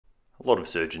A lot of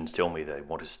surgeons tell me they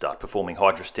want to start performing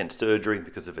hydrus stent surgery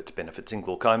because of its benefits in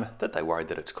glaucoma, that they worry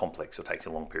that it's complex or takes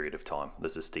a long period of time.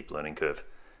 There's a steep learning curve,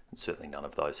 and certainly none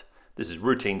of those. This is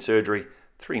routine surgery,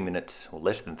 3 minutes or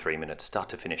less than 3 minutes, start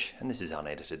to finish, and this is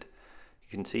unedited.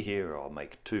 You can see here I'll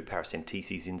make 2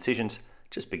 paracenteses incisions,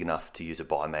 just big enough to use a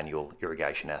bimanual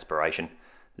irrigation aspiration.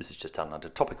 This is just done under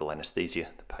topical anaesthesia.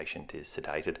 The patient is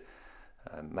sedated.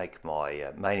 Make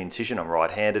my main incision. I'm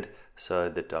right-handed, so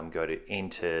that I'm going to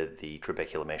enter the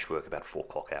trabecular meshwork about 4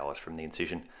 clock hours from the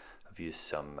incision. I've used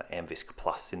some Amvisc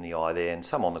Plus in the eye there and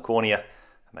some on the cornea.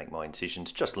 I make my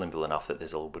incisions just limbal enough that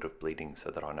there's a little bit of bleeding so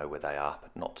that I know where they are,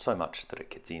 but not so much that it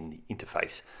gets in the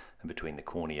interface between the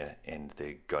cornea and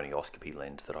the gonioscopy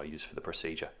lens that I use for the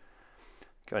procedure.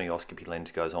 Gonioscopy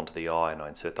lens goes onto the eye and I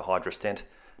insert the hydrus stent.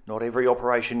 Not every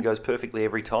operation goes perfectly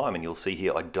every time, and you'll see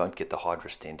here I don't get the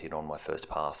hydrus stent in on my first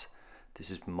pass. This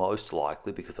is most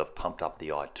likely because I've pumped up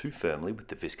the eye too firmly with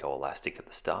the viscoelastic at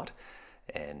the start,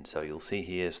 and so you'll see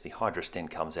here as the hydrus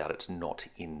stent comes out, it's not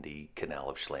in the canal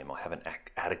of Schlemm. I haven't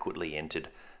adequately entered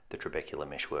the trabecular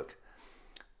meshwork.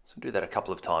 So do that a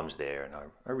couple of times there, and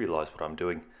I realise what I'm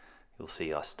doing. You'll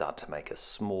see I start to make a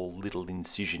small little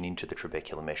incision into the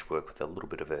trabecular meshwork with a little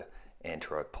bit of a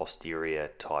antero-posterior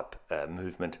type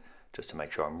movement, just to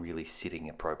make sure I'm really sitting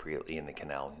appropriately in the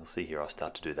canal. You'll see here I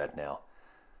start to do that now.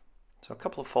 So a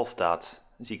couple of false starts.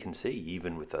 As you can see,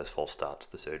 even with those false starts,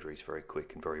 the surgery is very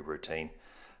quick and very routine.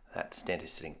 That stent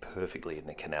is sitting perfectly in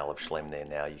the canal of Schlemm there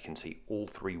now. You can see all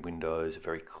 3 windows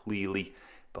very clearly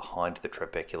behind the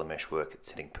trabecular meshwork. It's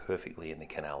sitting perfectly in the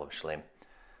canal of Schlemm.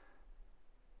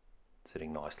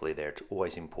 Sitting nicely there. It's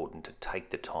always important to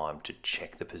take the time to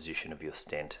check the position of your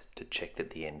stent, to check that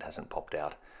the end hasn't popped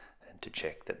out, and to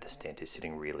check that the stent is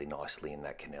sitting really nicely in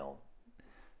that canal.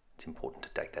 It's important to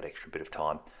take that extra bit of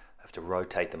time. I have to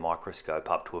rotate the microscope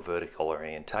up to a vertical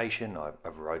orientation.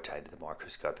 I've rotated the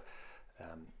microscope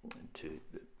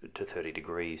to 30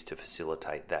 degrees to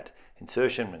facilitate that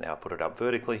insertion, and now put it up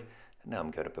vertically. And now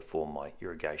I'm going to perform my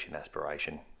irrigation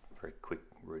aspiration. Very quick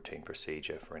routine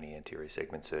procedure for any anterior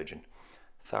segment surgeon.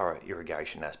 Thorough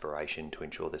irrigation aspiration to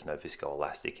ensure there's no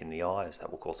viscoelastic in the eye, as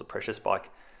that will cause a pressure spike.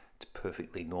 It's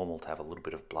perfectly normal to have a little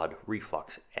bit of blood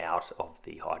reflux out of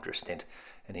the hydrus stent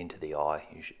and into the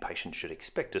eye. Patients should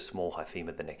expect a small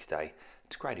hyphema the next day.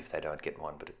 It's great if they don't get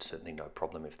one, but it's certainly no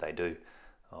problem if they do.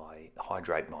 I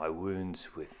hydrate my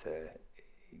wounds with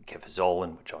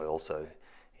cefazolin, which I also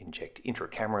inject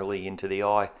intracamerally into the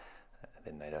eye.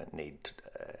 Then they don't need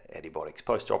antibiotics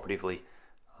post-operatively.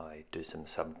 I do some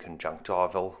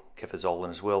subconjunctival cefazolin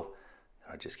as well.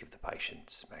 I just give the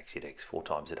patients Maxidex 4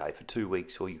 times a day for 2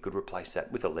 weeks, or you could replace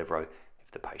that with a Levro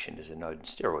if the patient is a node and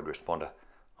steroid responder.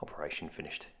 Operation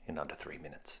finished in under 3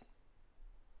 minutes.